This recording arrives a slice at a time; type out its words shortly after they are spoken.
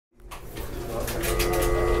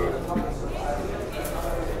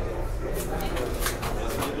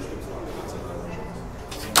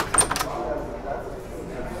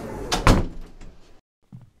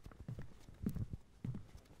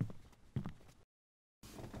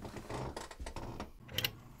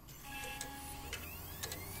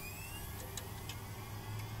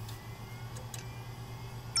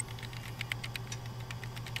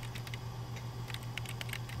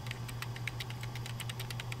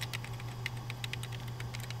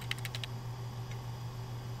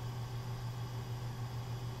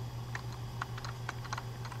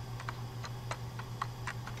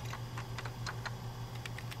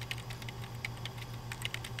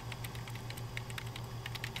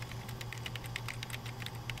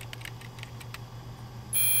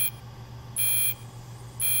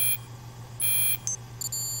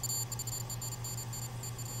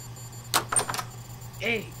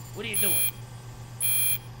doing?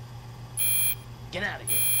 Get out of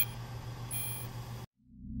here.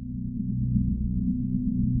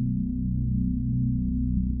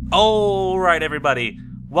 Alright everybody,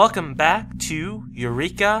 welcome back to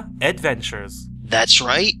Eureka Adventures. That's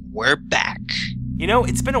right, we're back. You know,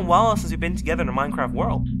 it's been a while since we've been together in a Minecraft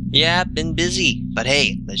world. Yeah, been busy, but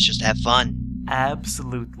hey, let's just have fun.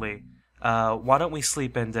 Absolutely. Why don't we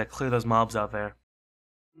sleep and clear those mobs out there?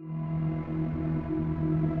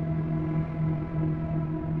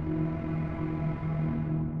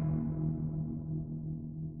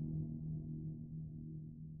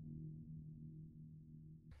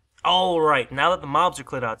 Alright, now that the mobs are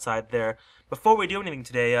cleared outside there, before we do anything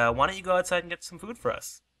today, why don't you go outside and get some food for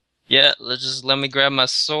us? Yeah, let me grab my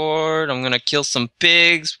sword. I'm gonna kill some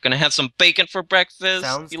pigs. We're gonna have some bacon for breakfast.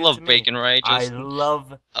 Sounds You good love to me. bacon, right? I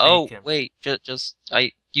love Oh, bacon. wait,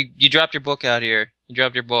 you dropped your book out here. You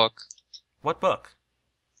dropped your book. What book?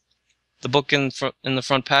 The book in the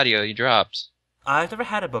front patio. You dropped. I've never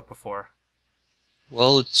had a book before.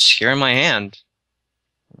 Well, it's here in my hand.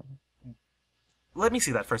 Let me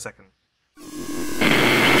see that for a second.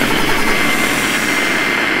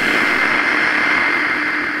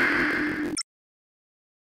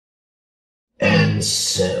 And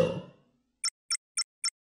so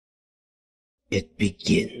it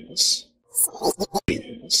begins.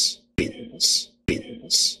 Begins.